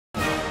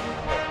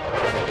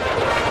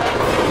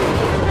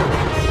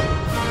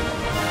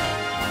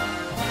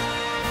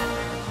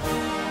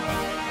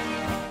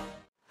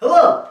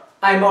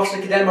I'm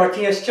Officer Cadet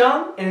Martinez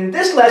Chong, and in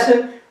this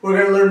lesson, we're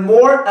going to learn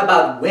more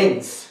about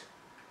winds.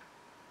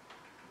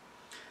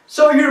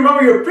 So if you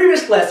remember your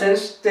previous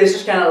lessons, this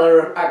is kind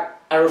of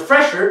a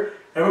refresher.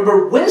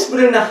 Remember, winds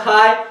within the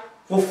high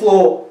will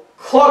flow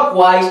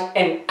clockwise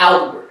and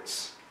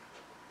outwards.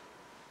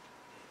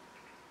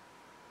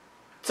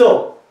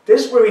 So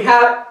this is where we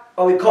have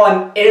what we call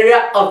an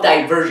area of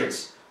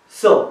divergence.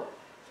 So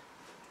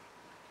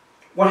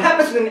what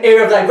happens in an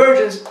area of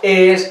divergence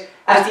is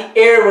as the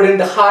air within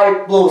the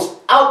high blows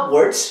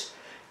outwards,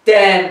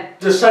 then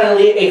there's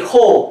suddenly a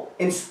hole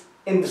in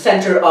the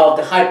center of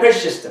the high pressure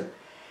system.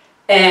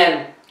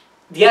 And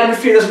the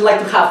atmosphere doesn't like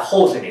to have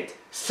holes in it.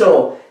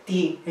 So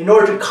in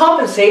order to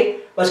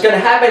compensate, what's going to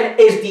happen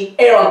is the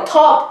air on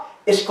top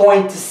is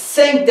going to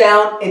sink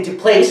down into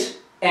place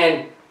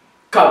and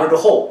cover the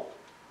hole.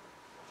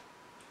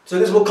 So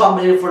this will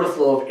compensate for the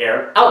flow of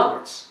air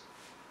outwards.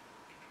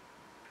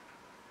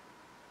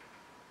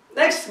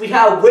 Next, we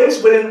have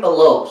winds within a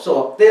low.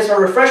 So this is a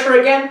refresher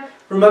again.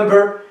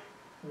 Remember,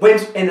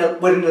 winds within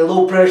a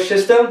low pressure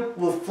system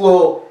will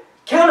flow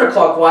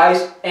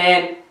counterclockwise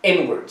and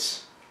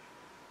inwards.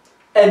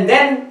 And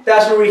then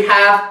that's where we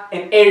have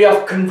an area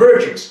of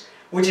convergence,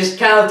 which is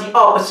kind of the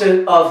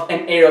opposite of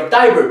an area of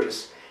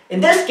divergence. In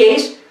this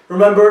case,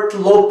 remember, the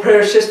low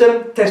pressure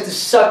system tends to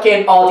suck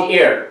in all the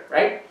air,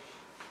 right?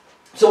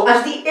 So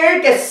as the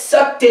air gets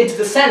sucked into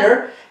the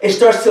center, it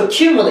starts to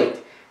accumulate.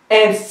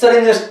 And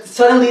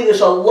suddenly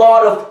there's a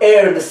lot of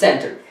air in the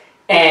center.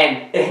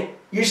 And it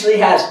usually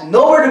has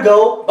nowhere to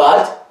go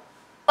but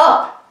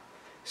up.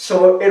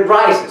 So it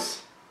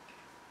rises.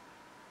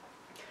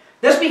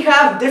 Next we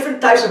have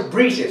different types of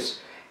breezes.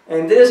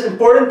 And this is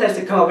important, tends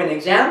to come up in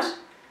exams.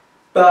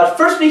 But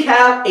first we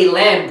have a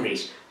land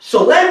breeze.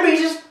 So land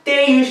breezes,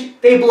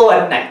 they blow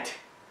at night.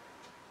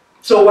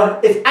 So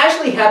what is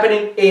actually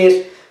happening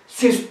is,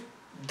 since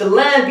the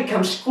land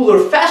becomes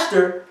cooler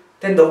faster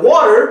than the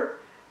water,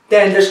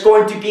 then there's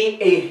going to be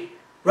a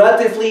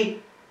relatively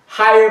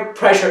higher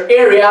pressure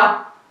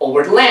area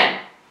over the land.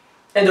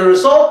 And the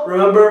result,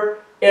 remember,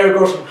 air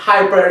goes from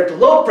high pressure to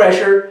low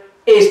pressure,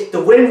 is the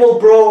wind will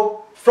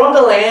blow from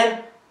the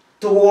land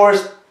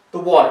towards the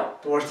water,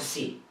 towards the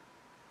sea.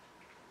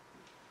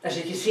 As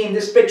you can see in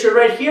this picture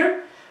right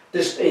here,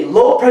 there's a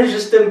low pressure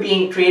system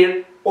being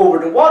created over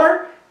the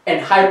water and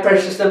high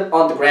pressure system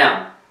on the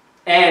ground.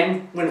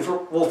 And wind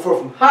will flow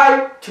from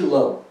high to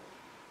low.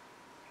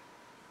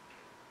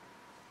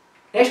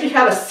 Next we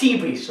have a sea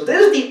breeze. So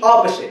this is the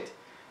opposite.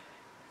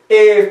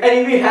 If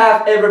any of you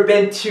have ever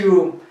been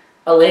to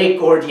a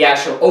lake or the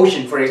actual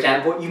ocean, for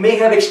example, you may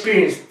have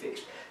experienced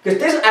this. Because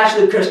this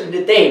actually occurs in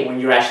the day when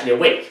you're actually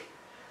awake.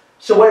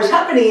 So what is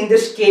happening in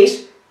this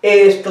case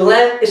is the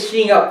land is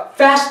heating up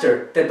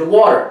faster than the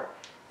water.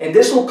 And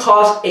this will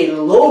cause a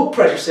low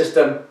pressure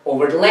system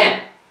over the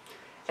land.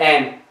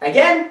 And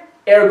again,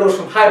 air goes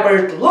from high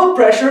pressure to low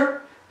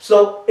pressure,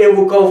 so it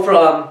will go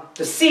from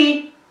the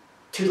sea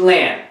to the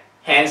land.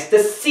 Hence the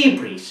sea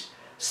breeze.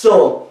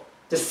 So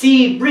the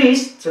sea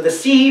breeze, so the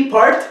sea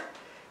part,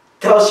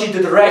 tells you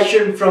the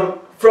direction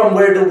from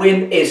where the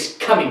wind is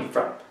coming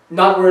from.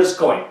 Not where it's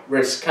going, where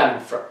it's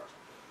coming from.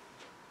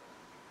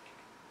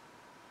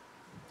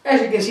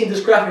 As you can see in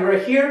this graphic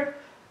right here,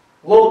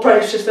 low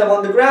pressure system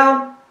on the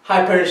ground,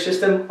 high pressure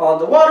system on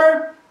the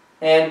water,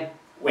 and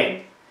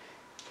wind.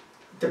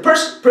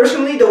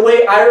 Personally, the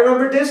way I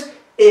remember this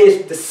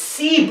is the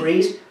sea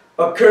breeze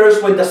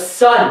occurs when the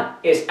sun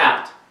is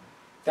out.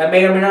 That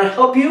may or may not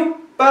help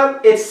you,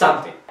 but it's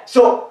something.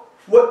 So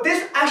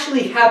this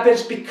actually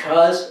happens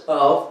because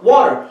of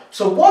water.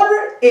 So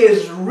water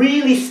is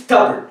really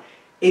stubborn.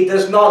 It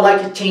does not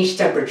like to change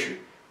temperature.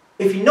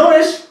 If you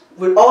notice,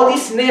 with all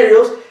these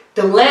scenarios,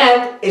 the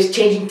land is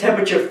changing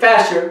temperature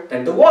faster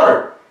than the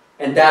water.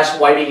 And that's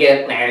why we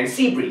get land and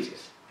sea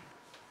breezes.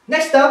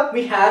 Next up,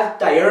 we have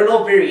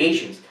diurnal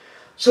variations.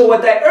 So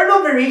what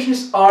diurnal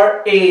variations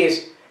are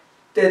is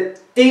the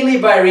daily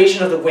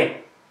variation of the wind.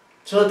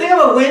 So the thing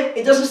about wind,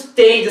 it doesn't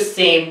stay the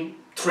same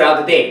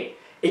throughout the day.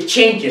 It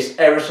changes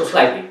ever so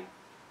slightly.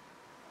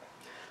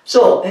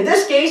 So in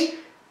this case,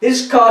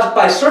 this is caused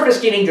by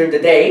surface heating during the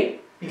day,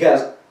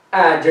 because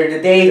during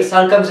the day the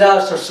sun comes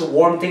out, starts to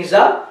warm things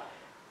up.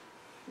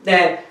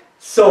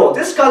 So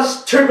this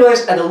causes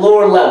turbulence at the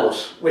lower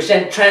levels, which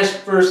then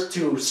transfers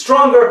to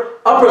stronger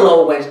upper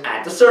level winds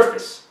at the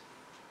surface.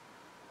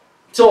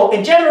 So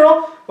in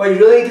general, what you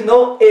really need to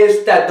know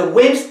is that the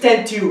winds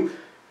tend to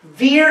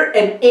veer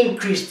and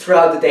increase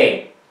throughout the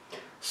day.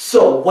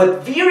 So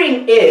what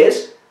veering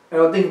is, I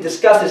don't think we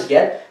discussed this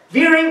yet,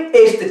 veering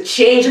is the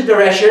change of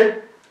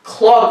direction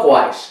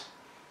clockwise.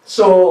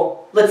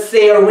 So let's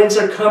say our winds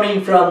are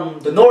coming from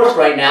the north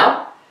right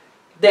now,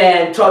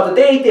 then throughout the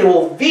day they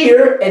will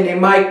veer and they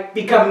might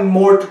be coming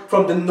more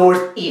from the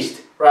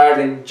northeast rather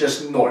than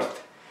just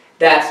north.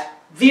 That's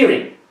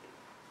veering.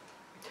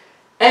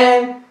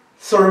 And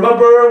so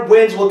remember,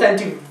 winds will tend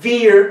to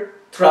veer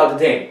throughout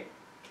the day,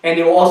 and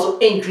they will also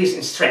increase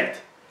in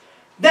strength.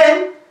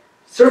 Then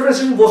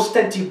surface will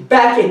tend to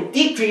back and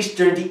decrease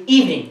during the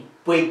evening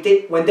when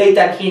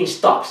daytime heating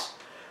stops.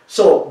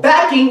 So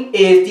backing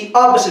is the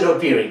opposite of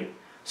veering.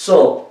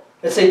 So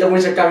let's say the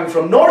winds are coming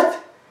from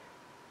north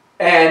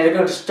and they're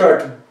going to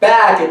start to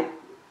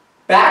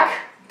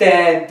back,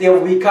 then they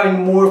will be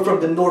coming more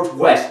from the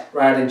northwest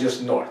rather than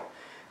just north.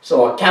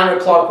 So a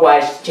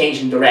counterclockwise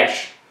change in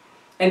direction.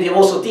 And they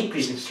also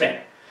decrease in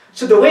strength.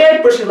 So the way I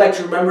personally like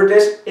to remember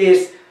this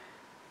is,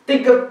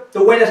 think of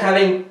the wind as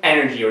having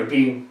energy or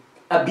being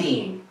a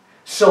being.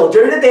 So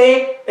during the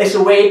day, it's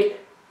awake,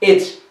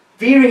 it's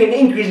veering and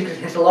increasing because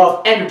it has a lot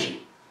of energy.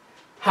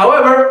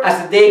 However,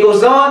 as the day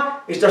goes on,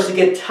 it starts to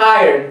get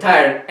tired and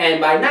tired, and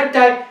by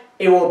nighttime,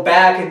 it will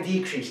back and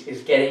decrease.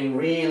 It's getting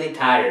really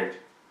tired.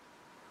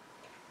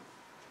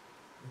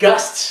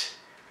 Gusts.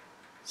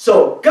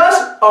 So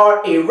gusts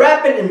are a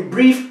rapid and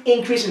brief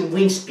increase in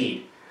wind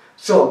speed.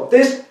 So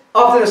this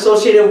often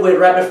associated with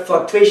rapid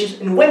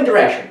fluctuations in wind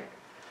direction.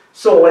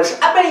 So what's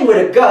happening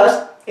with a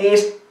gust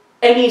is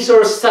any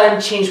sort of sudden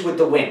change with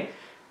the wind,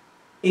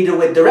 either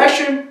with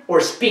direction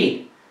or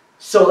speed.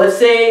 So let's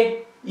say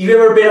you've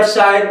ever been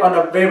outside on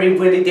a very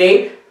windy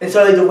day and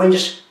suddenly the wind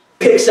just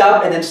picks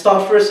up and then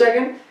stops for a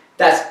second.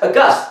 That's a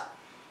gust.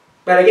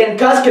 But again,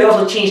 gusts can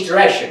also change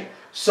direction.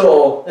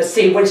 So let's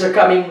say winds are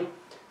coming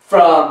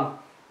from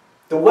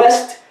the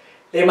west,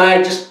 they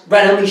might just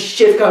randomly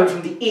shift coming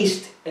from the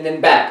east and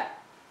then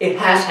back. It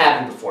has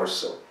happened before,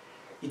 so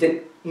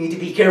you need to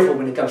be careful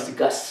when it comes to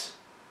gusts.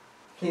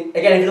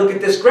 Again, if you look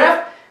at this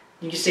graph,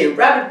 you can see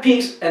rapid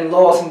peaks and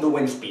lows in the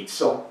wind speed.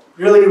 So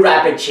really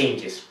rapid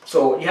changes.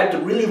 So you have to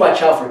really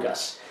watch out for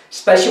gusts,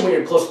 especially when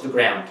you're close to the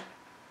ground.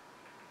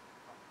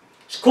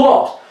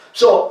 Squalls.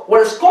 So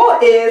what a squall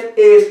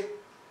is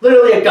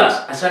literally a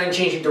gust, a sudden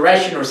change in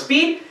direction or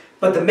speed.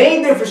 But the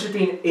main difference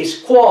between a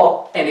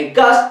squall and a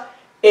gust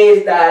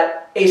is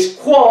that a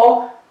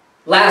squall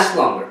lasts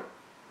longer.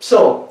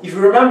 So if you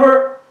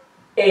remember,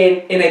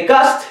 in a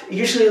gust, it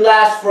usually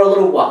lasts for a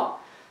little while.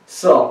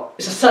 So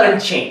it's a sudden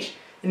change.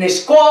 In a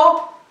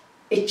squall,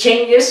 it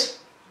changes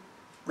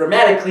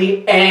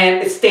dramatically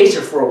and it stays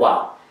there for a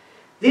while.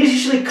 This is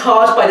usually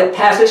caused by the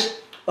passage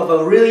of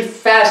a really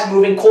fast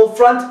moving cold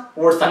front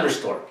or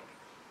thunderstorm.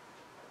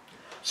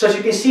 So as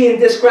you can see in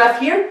this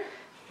graph here,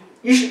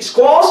 usually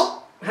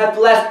squalls have to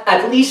last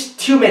at least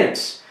 2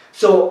 minutes.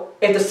 So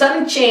if the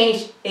sudden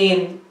change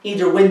in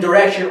either wind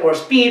direction or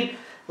speed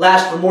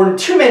lasts for more than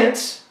 2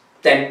 minutes,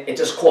 then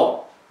it's a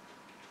squall.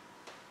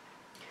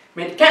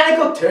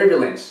 Mechanical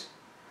turbulence.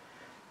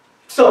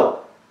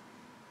 So,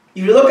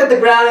 if you look at the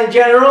ground in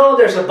general,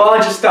 there's a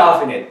bunch of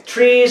stuff in it.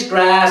 Trees,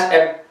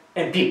 grass,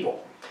 and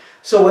people.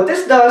 So what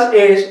this does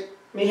is,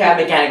 we have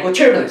mechanical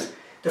turbulence.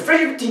 The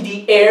friction between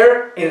the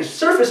air and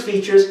surface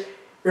features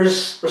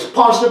is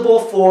responsible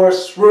for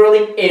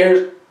swirling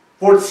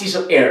vortices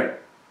of air,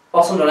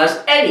 also known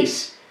as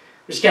eddies,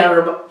 which kind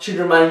of should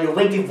remind you of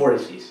linking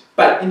vortices.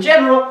 But in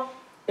general,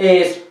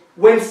 is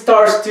wind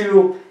starts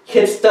to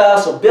hit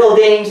stuff, so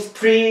buildings,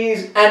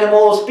 trees,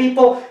 animals,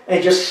 people, and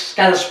it just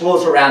kind of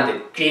swirls around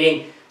it,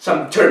 creating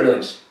some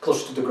turbulence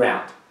close to the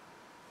ground.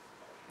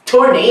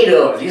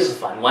 Tornadoes, this is a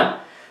fun one.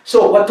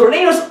 So what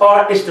tornadoes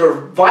are is they're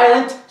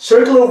violent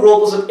circular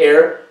whirlpools of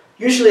air,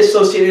 usually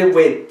associated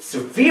with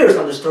severe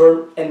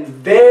thunderstorm and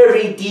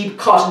very deep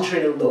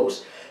concentrated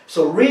lows.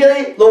 So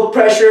really low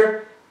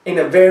pressure in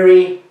a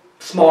very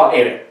small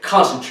area,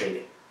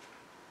 concentrated.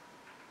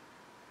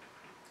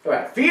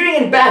 Alright,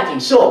 veering and backing.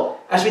 So,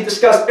 as we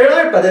discussed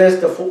earlier, but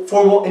there's the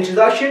formal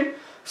introduction.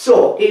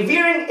 So, a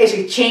veering is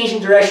a change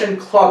in direction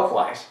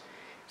clockwise.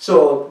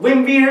 So,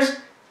 wind veers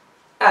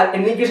at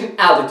an increase in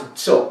altitude.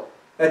 So,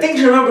 the thing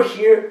to remember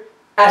here,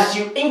 as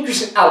you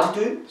increase in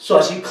altitude, so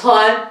as you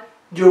climb,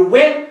 your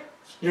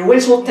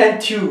winds will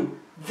tend to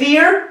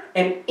veer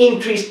and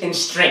increase in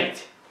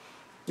strength.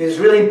 This is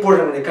really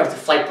important when it comes to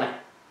flight plan.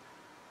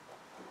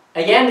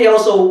 Again, they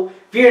also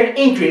veer and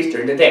increase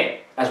during the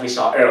day, as we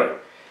saw earlier.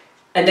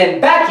 And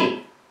then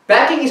backing.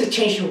 Backing is a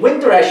change in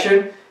wind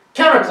direction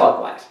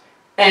counterclockwise.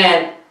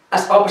 And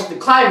as opposite to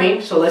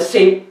climbing, so let's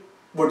say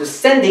we're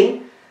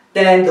descending,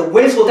 then the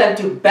winds will tend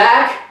to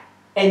back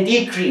and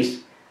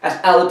decrease as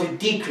altitude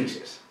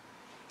decreases.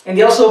 And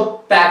they also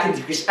back and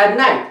decrease at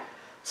night.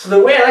 So the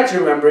way I like to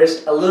remember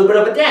is a little bit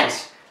of a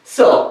dance.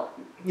 So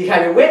you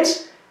have your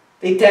winds,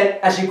 they tend,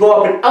 as you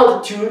go up in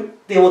altitude,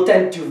 they will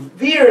tend to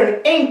veer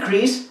and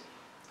increase.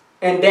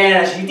 And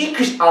then as you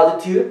decrease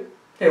altitude,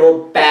 they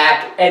will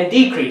back and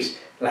decrease,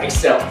 like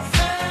so.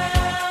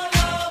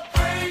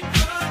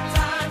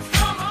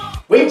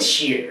 Wind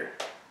shear.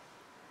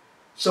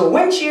 So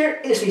wind shear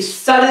is a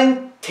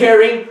sudden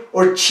tearing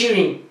or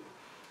shearing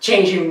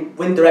change in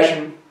wind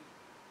direction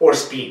or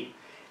speed.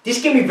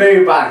 This can be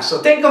very violent. So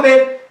think of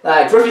it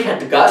like first we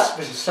had the gust,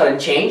 which is a sudden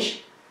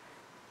change.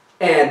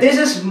 And this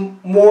is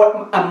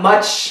a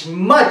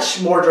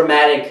much more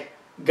dramatic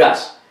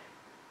gust.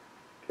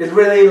 It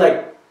really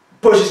like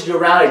pushes you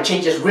around, it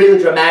changes really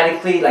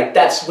dramatically, like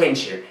that's wind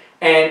shear.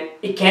 And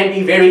it can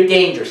be very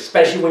dangerous,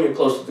 especially when you're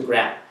close to the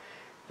ground.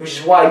 Which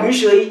is why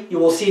usually you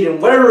will see it in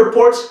weather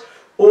reports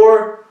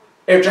or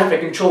air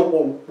traffic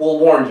control will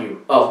warn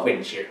you of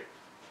wind shear.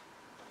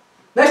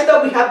 Next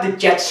up we have the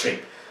jet stream.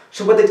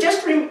 So what the jet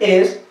stream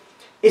is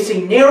is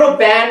a narrow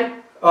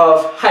band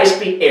of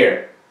high-speed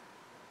air.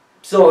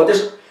 So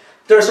there's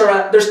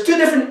two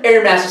different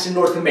air masses in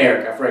North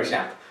America, for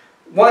example.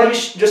 One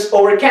is just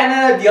over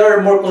Canada, the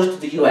other more closer to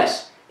the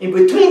US. In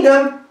between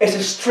them is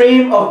a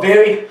stream of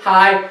very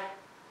fast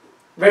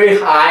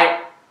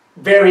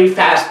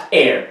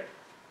air.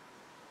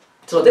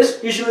 So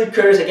this usually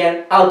occurs,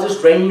 again,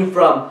 altitudes ranging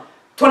from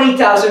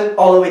 20,000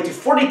 all the way to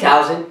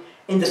 40,000,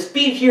 and the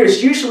speed here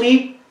is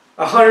usually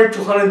 100 to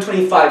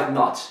 125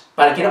 knots,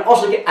 but it can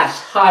also get as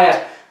high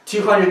as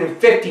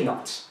 250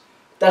 knots.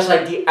 That's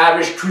like the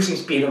average cruising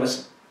speed of a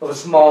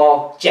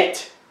small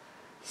jet.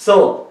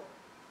 So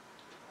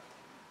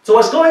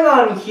what's going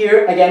on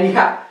here, again,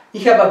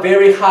 you have a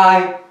very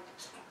high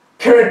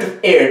current of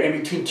air in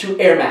between two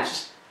air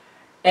masses.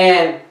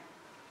 And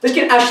this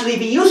can actually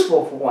be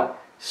useful for one.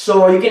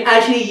 So you can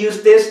actually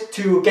use this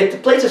to get to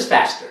places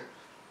faster.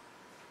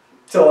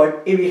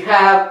 So if you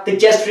have the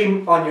jet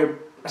stream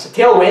as a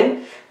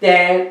tailwind,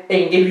 then it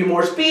can give you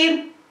more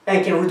speed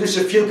and can reduce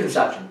your fuel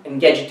consumption and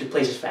get you to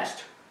places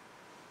faster.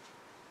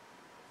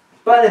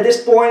 But at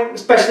this point,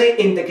 especially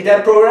in the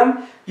cadet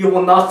program, you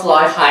will not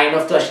fly high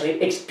enough to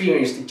actually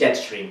experience the jet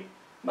stream.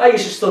 But you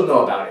should still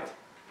know about it.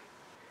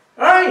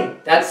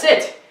 Alright, that's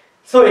it.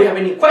 So if you have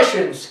any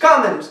questions,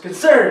 comments,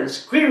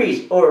 concerns,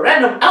 queries, or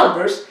random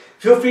outbursts,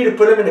 feel free to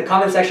put them in the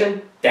comment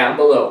section down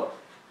below.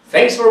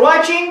 Thanks for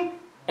watching,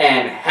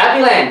 and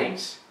happy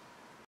landings!